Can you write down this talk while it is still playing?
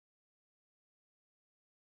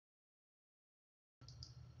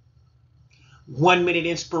1 Minute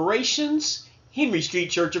Inspirations, Henry Street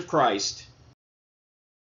Church of Christ.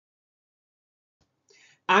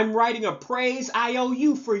 I'm writing a praise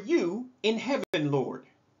IOU for you in heaven, Lord.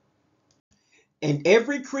 And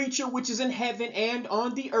every creature which is in heaven and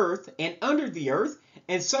on the earth and under the earth,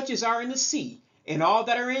 and such as are in the sea, and all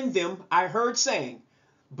that are in them, I heard saying,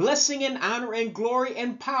 blessing and honor and glory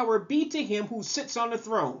and power be to him who sits on the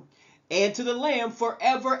throne, and to the Lamb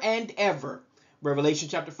forever and ever. Revelation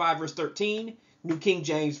chapter 5, verse 13, New King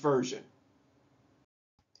James Version.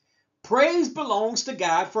 Praise belongs to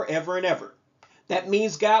God forever and ever. That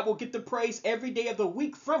means God will get the praise every day of the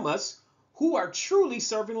week from us who are truly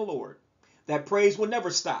serving the Lord. That praise will never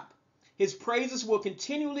stop. His praises will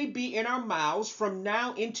continually be in our mouths from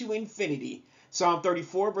now into infinity. Psalm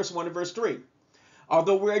 34, verse 1 and verse 3.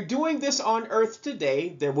 Although we are doing this on earth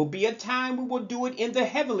today, there will be a time we will do it in the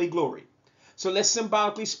heavenly glory. So let's,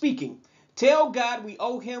 symbolically speaking, tell God we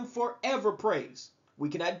owe him forever praise. We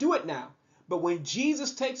cannot do it now, but when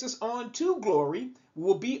Jesus takes us on to glory, we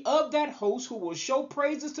will be of that host who will show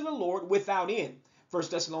praises to the Lord without end. 1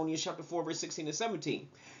 Thessalonians chapter 4, verse 16 and 17.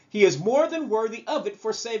 He is more than worthy of it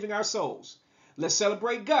for saving our souls. Let's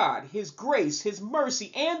celebrate God, his grace, his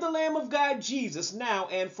mercy, and the Lamb of God, Jesus, now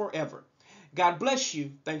and forever. God bless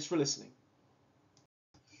you. Thanks for listening.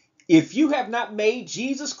 If you have not made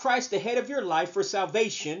Jesus Christ the head of your life for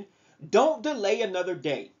salvation, don't delay another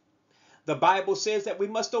day. The Bible says that we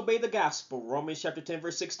must obey the gospel, Romans chapter 10,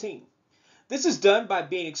 verse 16. This is done by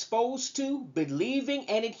being exposed to, believing,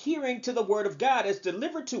 and adhering to the Word of God as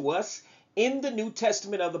delivered to us in the New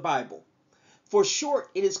Testament of the Bible. For short,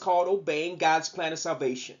 it is called obeying God's plan of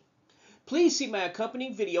salvation. Please see my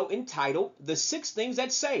accompanying video entitled, The 6 Things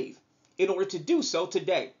That Save, in order to do so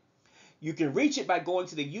today. You can reach it by going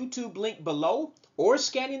to the YouTube link below or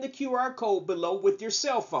scanning the QR code below with your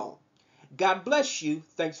cell phone. God bless you.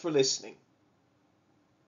 Thanks for listening.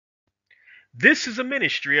 This is a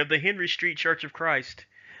ministry of the Henry Street Church of Christ,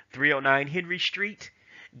 309 Henry Street,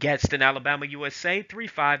 Gadsden, Alabama, USA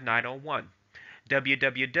 35901.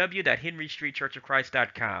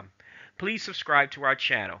 www.henrystreetchurchofchrist.com. Please subscribe to our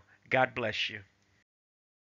channel. God bless you.